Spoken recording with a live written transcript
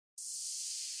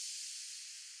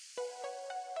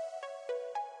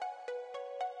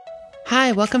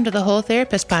Hi, welcome to the Whole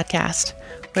Therapist podcast.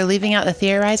 We're leaving out the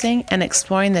theorizing and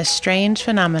exploring this strange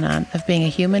phenomenon of being a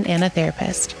human and a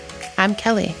therapist. I'm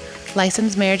Kelly,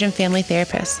 licensed marriage and family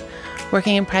therapist,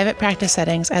 working in private practice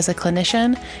settings as a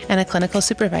clinician and a clinical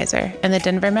supervisor in the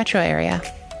Denver metro area.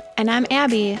 And I'm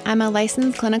Abby. I'm a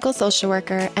licensed clinical social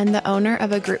worker and the owner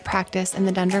of a group practice in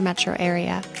the Denver metro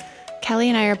area. Kelly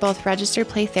and I are both registered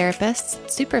play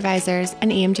therapists, supervisors,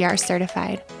 and EMDR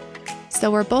certified. So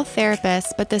we're both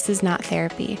therapists, but this is not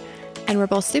therapy. And we're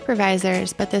both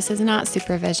supervisors, but this is not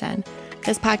supervision.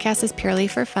 This podcast is purely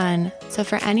for fun. So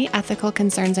for any ethical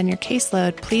concerns on your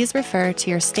caseload, please refer to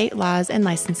your state laws and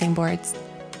licensing boards.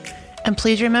 And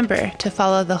please remember to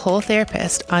follow The Whole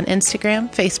Therapist on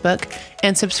Instagram, Facebook,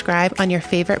 and subscribe on your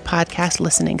favorite podcast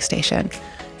listening station.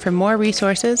 For more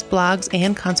resources, blogs,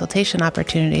 and consultation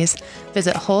opportunities,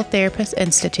 visit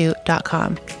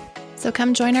WholeTherapistInstitute.com. So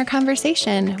come join our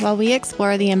conversation while we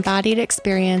explore the embodied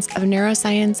experience of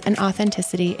neuroscience and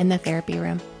authenticity in the therapy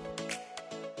room.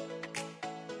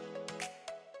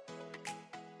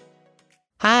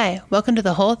 Hi, welcome to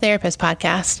the Whole Therapist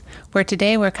podcast, where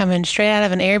today we're coming straight out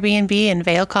of an Airbnb in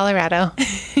Vail, Colorado.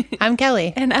 I'm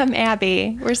Kelly. And I'm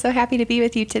Abby. We're so happy to be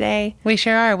with you today. We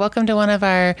sure are. Welcome to one of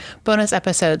our bonus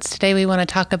episodes. Today we want to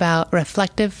talk about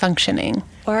reflective functioning.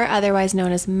 Or otherwise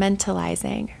known as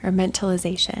mentalizing or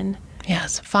mentalization.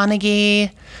 Yes,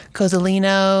 Fonagy,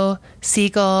 Cozzolino,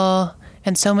 Siegel,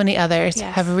 and so many others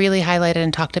have really highlighted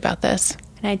and talked about this.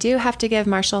 And I do have to give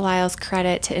Marshall Lyles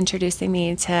credit to introducing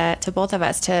me to both of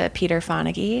us to Peter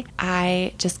Fonagy.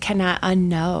 I just cannot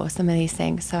unknow some of these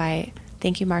things. So I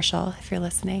thank you, Marshall, if you're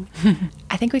listening.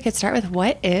 I think we could start with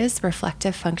what is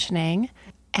reflective functioning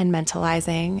and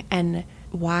mentalizing, and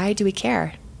why do we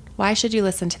care? Why should you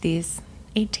listen to these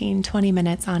 18, 20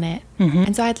 minutes on it?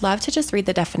 And so I'd love to just read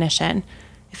the definition,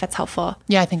 if that's helpful.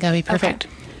 Yeah, I think that'd be perfect.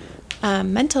 Okay.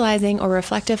 Mentalizing or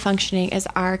reflective functioning is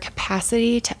our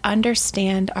capacity to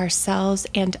understand ourselves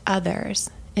and others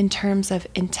in terms of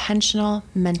intentional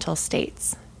mental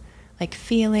states, like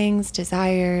feelings,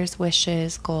 desires,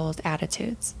 wishes, goals,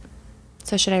 attitudes.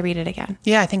 So should I read it again?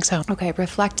 Yeah, I think so. Okay,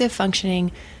 reflective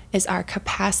functioning is our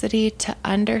capacity to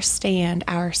understand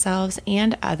ourselves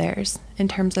and others in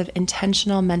terms of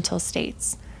intentional mental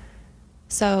states.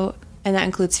 So, and that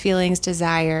includes feelings,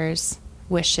 desires,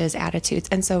 wishes, attitudes.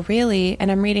 And so really, and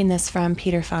I'm reading this from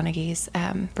Peter Fonagy's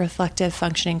Reflective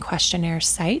Functioning Questionnaire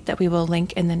site that we will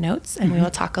link in the notes, and we will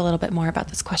talk a little bit more about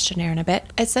this questionnaire in a bit.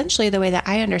 Essentially, the way that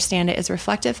I understand it is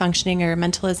reflective functioning or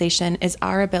mentalization is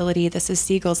our ability, this is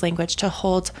Siegel's language, to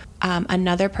hold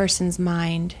another person's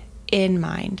mind in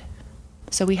mind.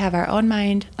 So we have our own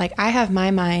mind, like I have my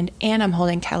mind, and I'm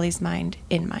holding Kelly's mind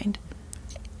in mind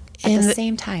at the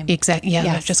same time. Exactly. Yeah,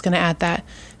 yes. I was just going to add that.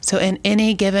 So in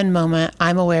any given moment,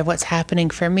 I'm aware of what's happening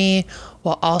for me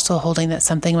while also holding that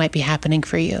something might be happening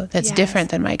for you. That's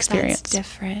different than my experience. That's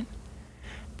different.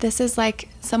 This is like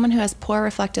someone who has poor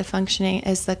reflective functioning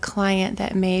is the client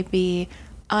that may be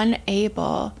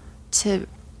unable to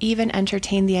even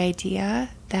entertain the idea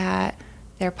that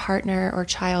their partner or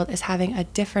child is having a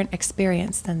different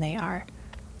experience than they are.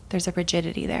 There's a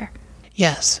rigidity there.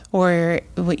 Yes. Or,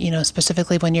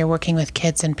 specifically when you're working with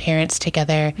kids and parents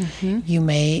together, you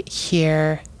may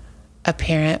hear a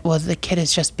parent, well, the kid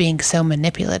is just being so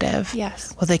manipulative.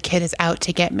 Yes. Well, the kid is out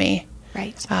to get me.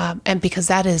 Right. And because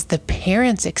that is the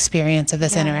parent's experience of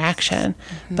this interaction,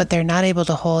 but they're not able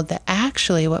to hold that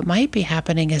actually what might be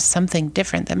happening is something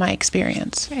different than my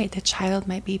experience. Right. The child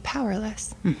might be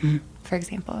powerless, for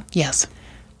example. Yes.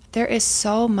 There is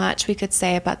so much we could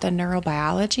say about the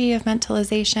neurobiology of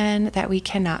mentalization that we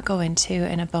cannot go into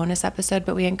in a bonus episode,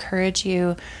 but we encourage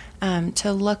you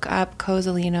to look up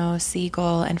Cozzolino,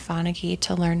 Siegel, and Fonagy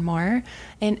to learn more.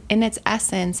 In its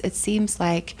essence, it seems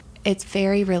like it's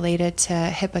very related to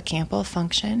hippocampal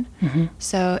function.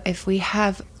 So if we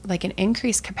have like an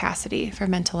increased capacity for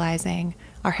mentalizing,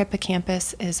 our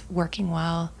hippocampus is working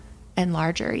well and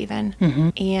larger even.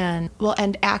 And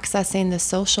accessing the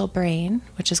social brain,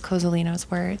 which is Cozzolino's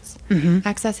words,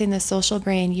 accessing the social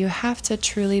brain, you have to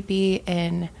truly be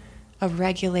in a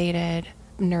regulated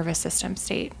nervous system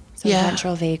state. So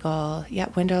ventral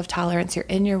vagal, window of tolerance, you're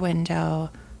in your window,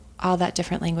 all that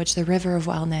different language, the river of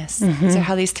wellness. So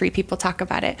how these three people talk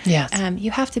about it. Yes.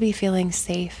 You have to be feeling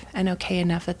safe and okay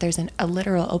enough that there's a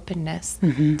literal openness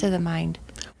to the mind.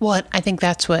 Well, I think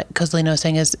that's what Cozzolino is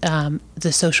saying is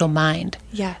the social mind.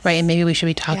 Yes. Right? And maybe we should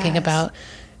be talking about,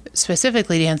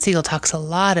 specifically Dan Siegel talks a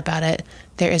lot about it,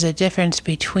 there is a difference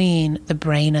between the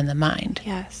brain and the mind.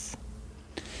 Yes.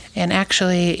 And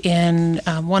actually in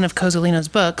one of Cozzolino's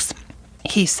books,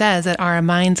 he says that our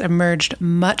minds emerged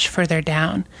much further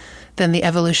down than the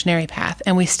evolutionary path,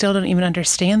 and we still don't even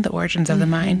understand the origins of the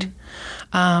mind.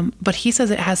 But he says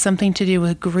it has something to do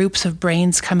with groups of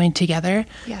brains coming together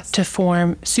to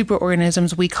form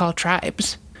superorganisms we call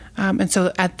tribes. And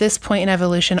so at this point in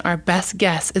evolution, our best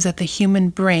guess is that the human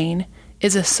brain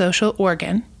is a social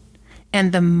organ,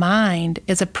 and the mind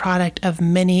is a product of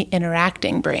many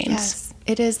interacting brains. Yes,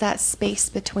 it is that space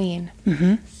between.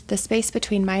 The space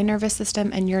between my nervous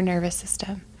system and your nervous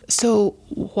system. So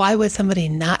why would somebody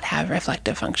not have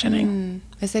reflective functioning?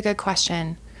 It's a good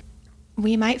question.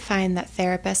 We might find that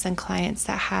therapists and clients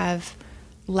that have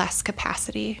less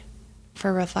capacity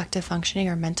for reflective functioning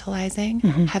or mentalizing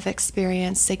have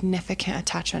experienced significant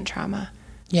attachment trauma.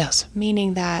 Yes.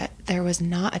 Meaning that there was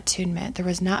not attunement. There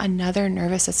was not another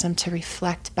nervous system to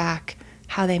reflect back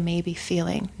how they may be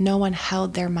feeling. No one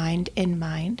held their mind in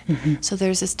mind. So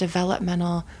there's this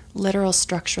developmental, literal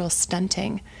structural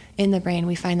stunting in the brain.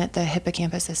 We find that the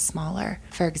hippocampus is smaller,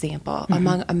 for example,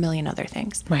 among a million other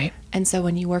things. Right. And so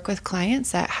when you work with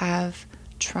clients that have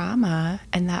trauma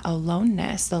and that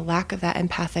aloneness, the lack of that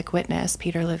empathic witness,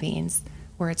 Peter Levine's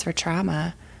words for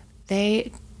trauma,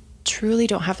 they truly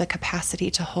don't have the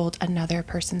capacity to hold another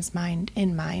person's mind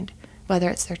in mind, whether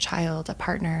it's their child, a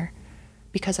partner,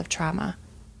 because of trauma.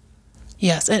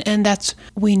 Yes, and that's,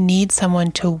 we need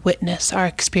someone to witness our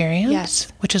experience, Yes.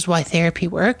 which is why therapy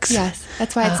works. Yes,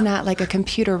 that's why it's not like a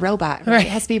computer robot, right? Right. It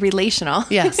has to be relational.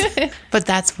 Yes, but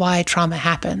that's why trauma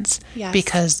happens, Yes.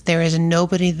 because there is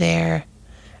nobody there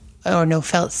or no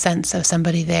felt sense of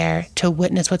somebody there to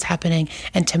witness what's happening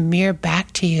and to mirror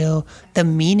back to you the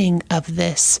meaning of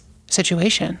this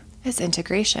situation. It's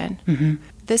integration.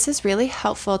 This is really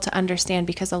helpful to understand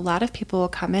because a lot of people will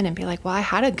come in and be like, well, I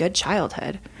had a good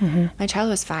childhood. My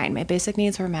childhood was fine. My basic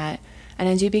needs were met. And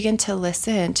as you begin to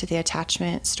listen to the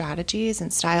attachment strategies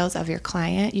and styles of your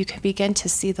client, you can begin to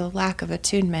see the lack of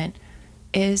attunement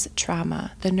is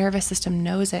trauma. The nervous system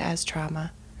knows it as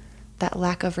trauma. That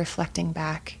lack of reflecting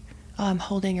back. Oh, I'm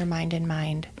holding your mind in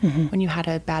mind when you had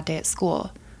a bad day at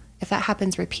school. If that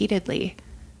happens repeatedly,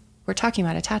 we're talking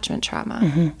about attachment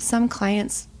trauma. Some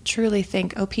clients truly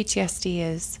think, oh, PTSD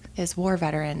is war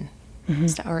veteran,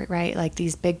 or right, like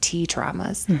these big T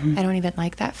traumas. I don't even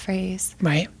like that phrase,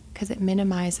 Right. because it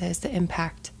minimizes the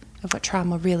impact of what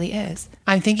trauma really is.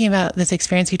 I'm thinking about this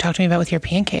experience you talked to me about with your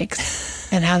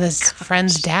pancakes and how this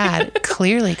friend's dad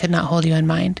clearly could not hold you in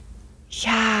mind.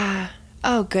 Yeah.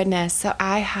 Oh, goodness. So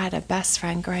I had a best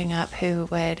friend growing up who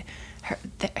would,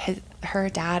 her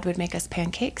dad would make us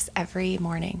pancakes every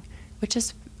morning, which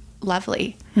is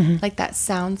lovely. Like that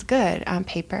sounds good on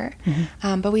paper.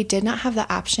 But we did not have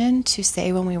the option to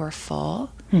say when we were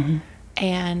full.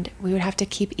 And we would have to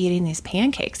keep eating these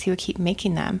pancakes. He would keep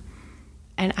making them.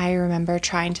 And I remember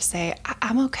trying to say,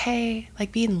 I'm okay,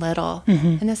 like being little.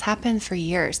 And this happened for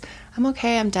years. I'm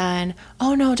okay, I'm done.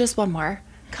 Oh no, just one more.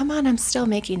 Come on, I'm still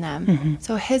making them.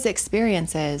 So his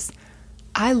experience is,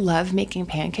 I love making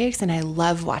pancakes and I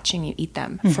love watching you eat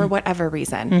them for whatever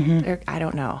reason. Or, I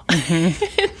don't know.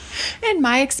 And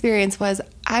my experience was,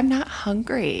 I'm not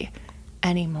hungry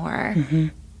anymore,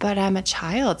 but I'm a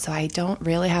child, so I don't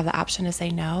really have the option to say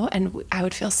no. And I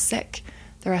would feel sick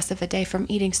the rest of the day from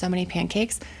eating so many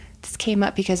pancakes. This came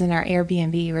up because in our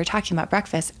Airbnb, we were talking about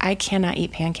breakfast. I cannot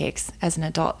eat pancakes as an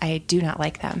adult. I do not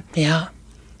like them. Yeah.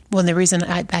 Well, the reason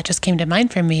that just came to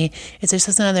mind for me is this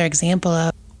is another example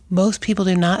of most people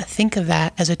do not think of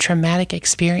that as a traumatic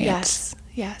experience.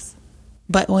 Yes.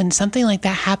 But when something like that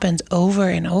happens over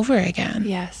and over again.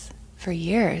 Yes. For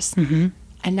years.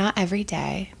 And not every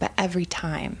day, but every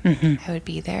time I would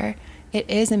be there. It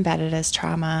is embedded as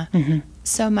trauma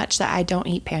so much that I don't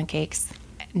eat pancakes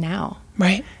now.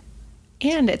 Right.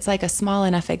 And it's like a small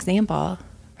enough example,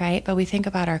 right? But we think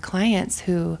about our clients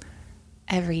who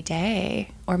every day,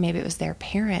 or maybe it was their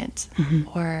parent,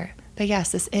 but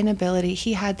yes, this inability,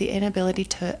 he had the inability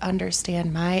to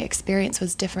understand my experience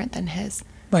was different than his.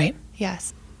 Right.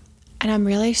 Yes. And I'm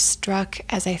really struck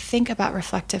as I think about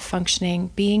reflective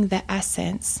functioning being the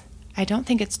essence. I don't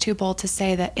think it's too bold to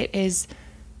say that it is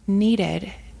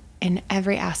needed in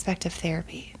every aspect of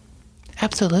therapy.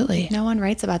 Absolutely. No one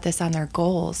writes about this on their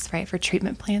goals, right, for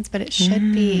treatment plans, but it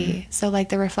should be. So like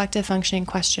the reflective functioning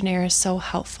questionnaire is so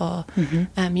helpful.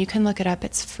 You can look it up.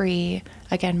 It's free.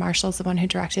 Again, Marshall's the one who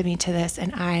directed me to this,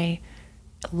 and I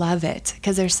love it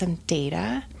because there's some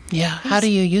data. Yeah. How do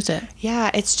you use it?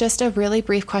 Yeah, it's just a really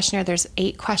brief questionnaire. There's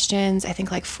 8 questions, I think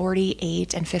like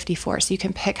 48 and 54. So you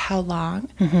can pick how long.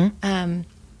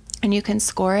 And you can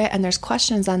score it. And there's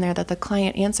questions on there that the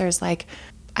client answers like,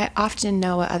 I often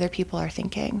know what other people are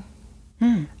thinking.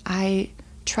 I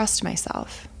trust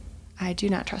myself. I do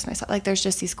not trust myself. Like there's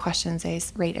just these questions they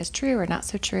rate as true or not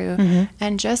so true.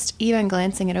 And just even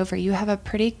glancing it over, you have a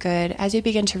pretty good, as you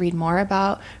begin to read more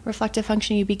about reflective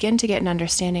functioning, you begin to get an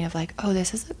understanding of like, oh,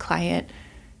 this is a client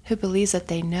who believes that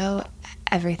they know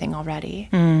everything already,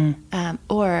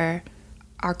 or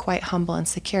are quite humble and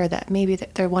secure that maybe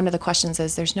they're, one of the questions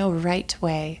is there's no right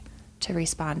way to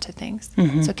respond to things.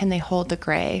 So can they hold the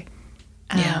gray?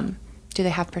 Do they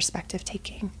have perspective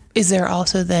taking? Is there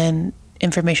also then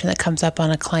information that comes up on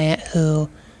a client who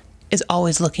is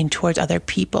always looking towards other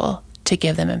people to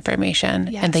give them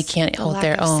information and they can't hold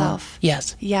their own? Self.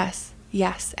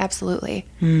 Yes, absolutely.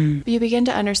 But you begin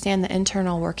to understand the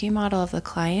internal working model of the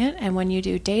client. And when you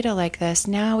do data like this,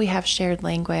 now we have shared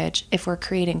language if we're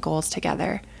creating goals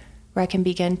together, where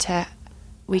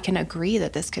we can agree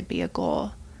that this could be a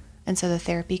goal. And so the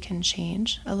therapy can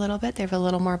change a little bit. They have a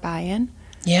little more buy-in.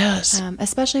 Yes.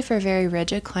 Especially for very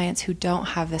rigid clients who don't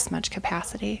have this much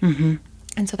capacity.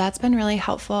 And so that's been really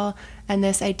helpful. And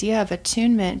this idea of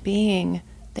attunement being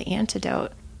the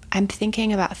antidote, I'm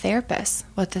thinking about therapists,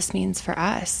 what this means for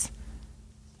us.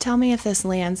 Tell me if this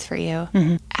lands for you.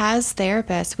 As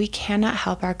therapists, we cannot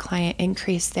help our client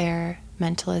increase their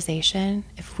mentalization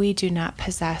if we do not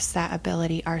possess that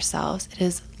ability ourselves. It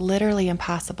is literally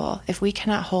impossible. If we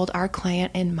cannot hold our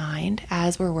client in mind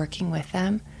as we're working with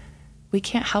them, we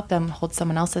can't help them hold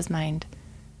someone else's mind.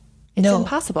 It's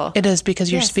impossible. It is, because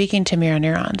you're speaking to mirror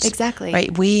neurons. Exactly.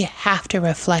 Right? We have to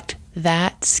reflect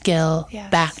that skill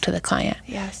back to the client.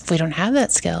 Yes. If we don't have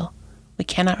that skill, we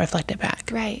cannot reflect it back.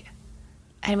 Right.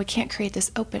 And we can't create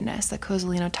this openness that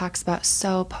Cozzolino talks about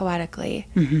so poetically,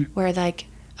 where like,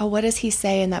 oh, what does he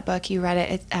say in that book? You read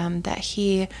it,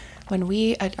 that when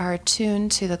we are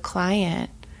attuned to the client,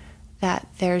 that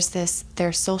their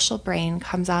social brain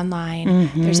comes online.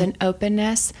 There's an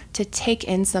openness to take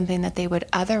in something that they would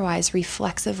otherwise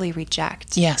reflexively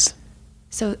reject. Yes.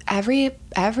 So every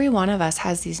one of us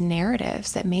has these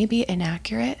narratives that may be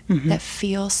inaccurate, that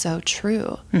feel so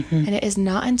true. And it is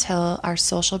not until our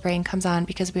social brain comes on,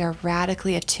 because we are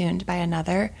radically attuned by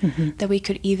another, that we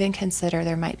could even consider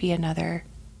there might be another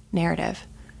narrative.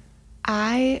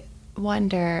 I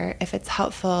wonder if it's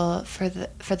helpful for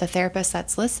the therapist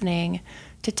that's listening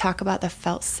to talk about the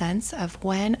felt sense of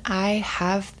when I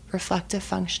have reflective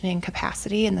functioning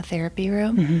capacity in the therapy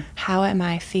room, how am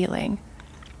I feeling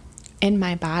in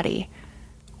my body?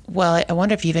 Well, I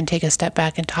wonder if you even take a step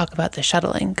back and talk about the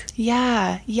shuttling.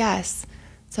 Yes.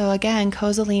 So again,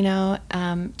 Cozzolino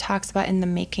talks about in The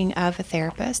Making of a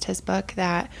Therapist, his book,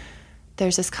 that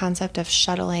there's this concept of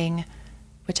shuttling,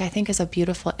 which I think is a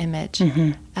beautiful image.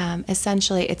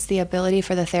 Essentially, it's the ability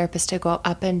for the therapist to go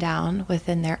up and down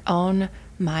within their own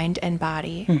mind and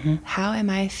body. How am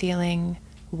I feeling?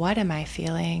 What am I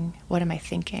feeling? What am I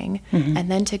thinking?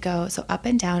 And then to go, so up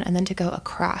and down, and then to go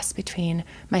across between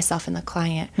myself and the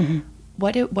client.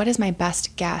 What is my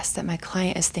best guess that my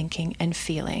client is thinking and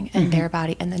feeling in their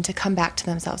body? And then to come back to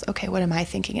themselves, okay, what am I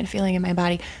thinking and feeling in my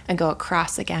body? And go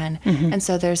across again. And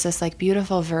so there's this like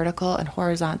beautiful vertical and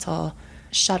horizontal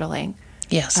shuttling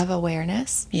of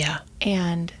awareness.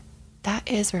 And that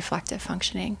is reflective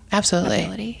functioning. Absolutely.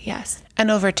 Ability. Yes.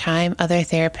 And over time, other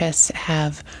therapists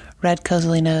have read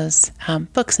Cozzolino's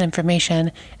books and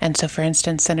information. And so, for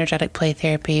instance, synergetic play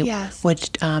therapy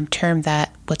would term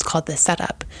that what's called the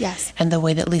setup. Yes. And the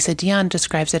way that Lisa Dion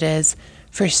describes it is,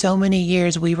 for so many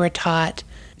years we were taught,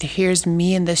 here's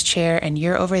me in this chair and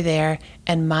you're over there,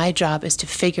 and my job is to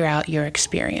figure out your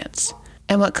experience.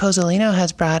 And what Cozzolino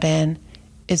has brought in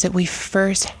is that we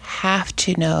first have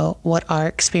to know what our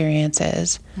experience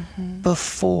is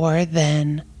before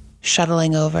then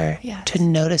shuttling over to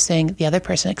noticing the other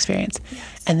person's experience.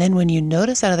 And then when you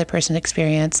notice that other person's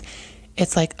experience,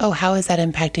 it's like, oh, how is that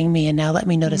impacting me? And now let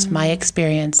me notice my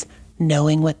experience,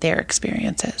 knowing what their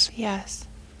experience is. Yes.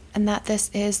 And that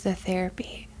this is the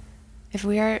therapy. If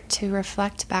we are to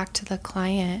reflect back to the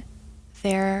client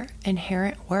their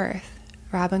inherent worth,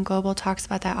 Robin Goebel talks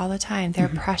about that all the time, their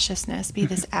preciousness, be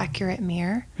this accurate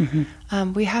mirror.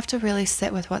 We have to really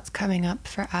sit with what's coming up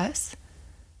for us.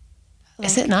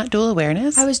 Is it not dual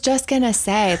awareness? I was just going to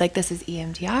say, like, this is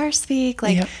EMDR speak.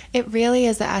 Like, it really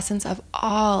is the essence of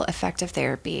all effective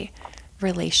therapy,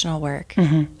 relational work.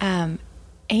 And,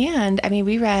 I mean,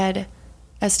 we read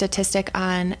a statistic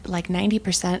on, like,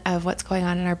 90% of what's going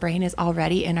on in our brain is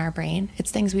already in our brain.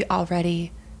 It's things we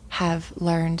already have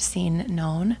learned, seen,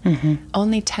 known.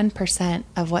 Only 10%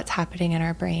 of what's happening in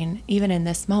our brain, even in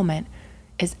this moment,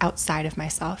 is outside of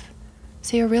myself.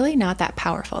 So you're really not that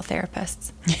powerful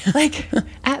therapists. Like,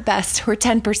 at best, we're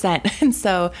 10%.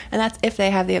 And that's if they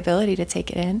have the ability to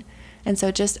take it in. And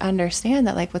so just understand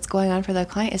that, like, what's going on for the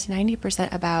client is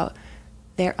 90% about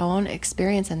their own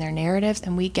experience and their narratives,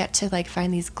 and we get to like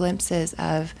find these glimpses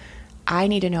of, I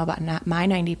need to know about my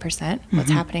 90%, what's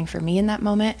happening for me in that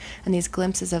moment, and these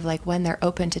glimpses of like when they're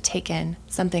open to take in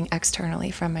something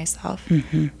externally from myself.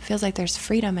 It feels like there's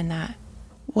freedom in that.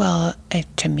 Well,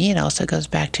 to me, it also goes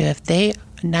back to if they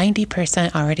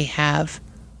 90% already have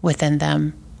within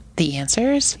them the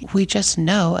answers, we just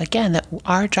know, again, that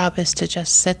our job is to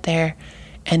just sit there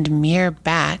and mirror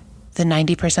back the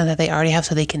 90% that they already have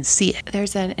so they can see it.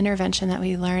 There's an intervention that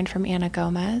we learned from Anna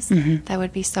Gomez that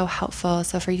would be so helpful.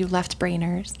 So for you left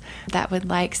brainers that would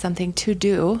like something to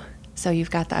do, so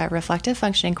you've got the reflective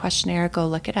functioning questionnaire, go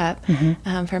look it up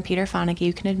from Peter Fonagy.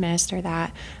 You can administer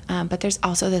that. But there's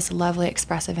also this lovely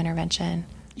expressive intervention.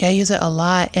 Yeah, I use it a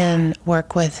lot in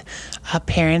work with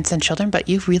parents and children, but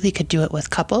you really could do it with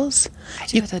couples. I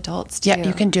do it with adults too. Yeah,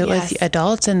 you can do it with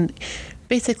adults, and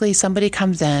basically somebody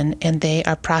comes in and they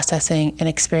are processing an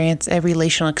experience, a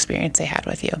relational experience they had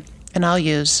with you. And I'll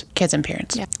use kids and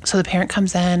parents. Yeah. So the parent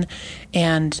comes in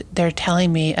and they're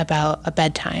telling me about a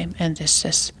bedtime and it's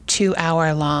this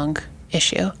 2-hour long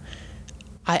issue.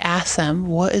 I ask them,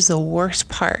 what is the worst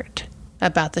part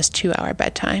about this 2-hour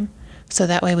bedtime? So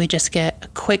that way we just get a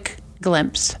quick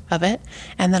glimpse of it.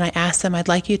 And then I ask them, I'd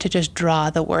like you to just draw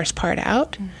the worst part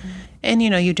out. And,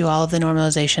 you do all of the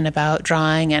normalization about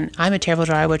drawing. And I'm a terrible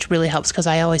drawer, which really helps because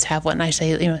I always have one. I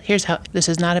say, here's how, this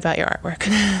is not about your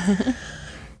artwork.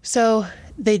 So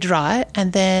they draw it,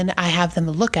 and then I have them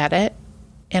look at it.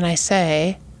 And I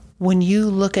say, when you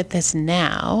look at this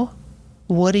now,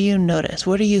 what do you notice?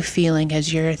 What are you feeling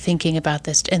as you're thinking about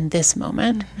this in this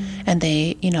moment? And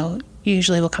they,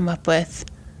 usually will come up with,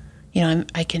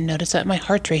 I can notice that my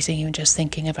heart's racing even just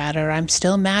thinking about it, or I'm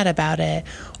still mad about it,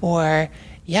 or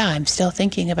yeah, I'm still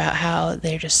thinking about how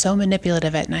they're just so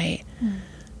manipulative at night.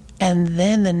 And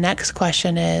then the next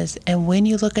question is, and when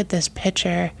you look at this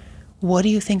picture, what do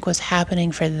you think was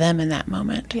happening for them in that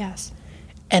moment? Yes.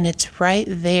 And it's right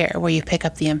there where you pick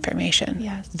up the information.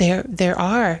 Yes. There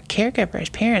are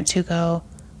caregivers, parents who go,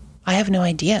 I have no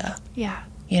idea. Yeah.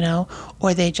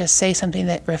 Or they just say something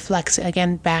that reflects,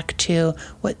 again, back to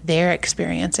what their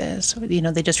experience is.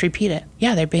 They just repeat it.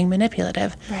 Yeah, they're being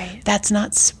manipulative. Right. That's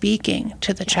not speaking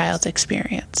to the child's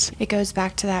experience. It goes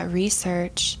back to that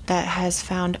research that has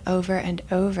found over and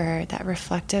over that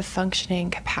reflective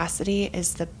functioning capacity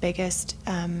is the biggest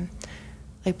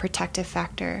protective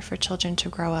factor for children to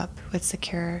grow up with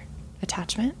secure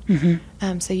attachment.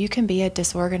 So you can be a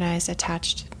disorganized,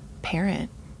 attached parent,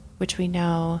 which we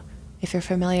know, if you're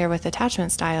familiar with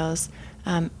attachment styles,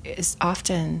 is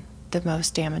often the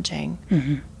most damaging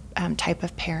type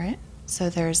of parent. So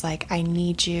there's I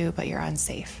need you, but you're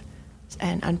unsafe.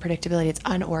 And unpredictability, it's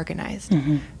unorganized.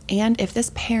 And if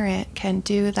this parent can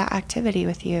do that activity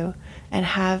with you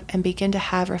and begin to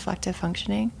have reflective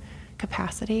functioning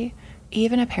capacity,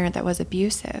 even a parent that was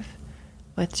abusive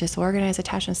with disorganized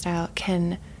attachment style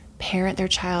can parent their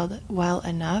child well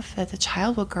enough that the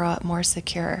child will grow up more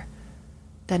secure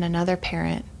than another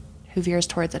parent who veers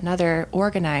towards another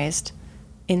organized,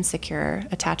 insecure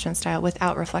attachment style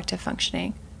without reflective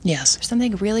functioning. Yes. There's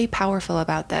something really powerful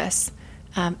about this.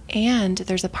 And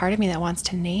there's a part of me that wants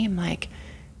to name,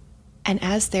 and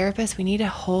as therapists, we need to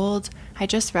hold, I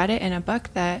just read it in a book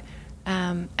that,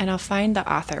 and I'll find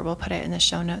the author, we'll put it in the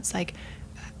show notes,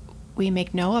 we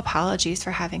make no apologies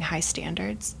for having high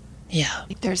standards. Yeah.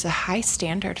 There's a high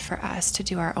standard for us to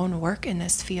do our own work in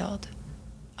this field.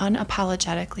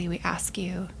 Unapologetically, we ask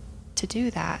you to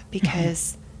do that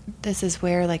because this is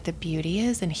where the beauty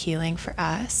is and healing for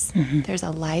us. There's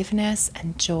aliveness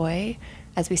and joy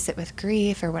as we sit with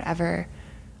grief or whatever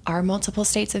our multiple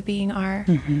states of being are.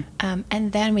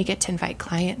 And then we get to invite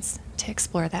clients to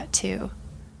explore that too.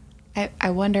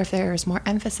 I wonder if there was more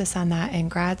emphasis on that in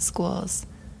grad schools,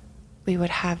 we would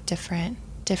have different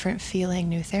feeling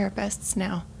new therapists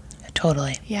now.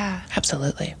 Totally. Yeah.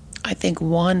 Absolutely. I think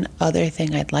one other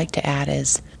thing I'd like to add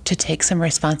is to take some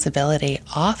responsibility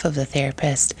off of the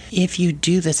therapist. If you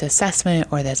do this assessment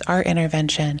or this art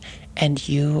intervention and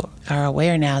you are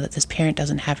aware now that this parent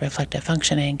doesn't have reflective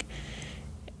functioning,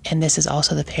 and this is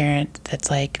also the parent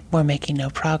that's we're making no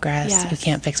progress, we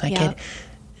can't fix my kid,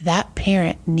 that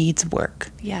parent needs work.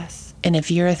 Yes. And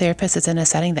if you're a therapist that's in a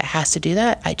setting that has to do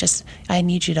that, I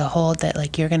need you to hold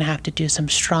that you're going to have to do some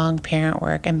strong parent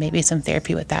work and maybe some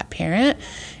therapy with that parent,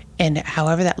 and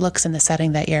however that looks in the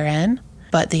setting that you're in.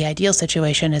 But the ideal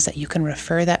situation is that you can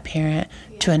refer that parent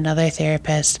to another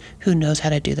therapist who knows how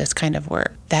to do this kind of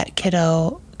work. That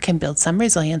kiddo can build some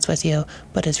resilience with you,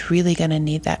 but is really going to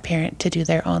need that parent to do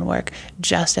their own work,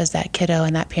 just as that kiddo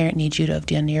and that parent need you to have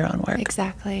done your own work.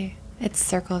 Exactly. It's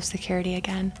circle of security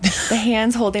again. The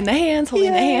hands holding the hands,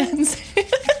 holding the hands.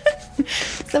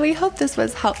 So we hope this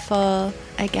was helpful.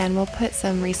 Again, we'll put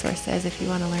some resources if you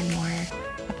want to learn more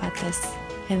about this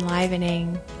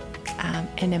enlivening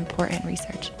and important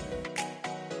research.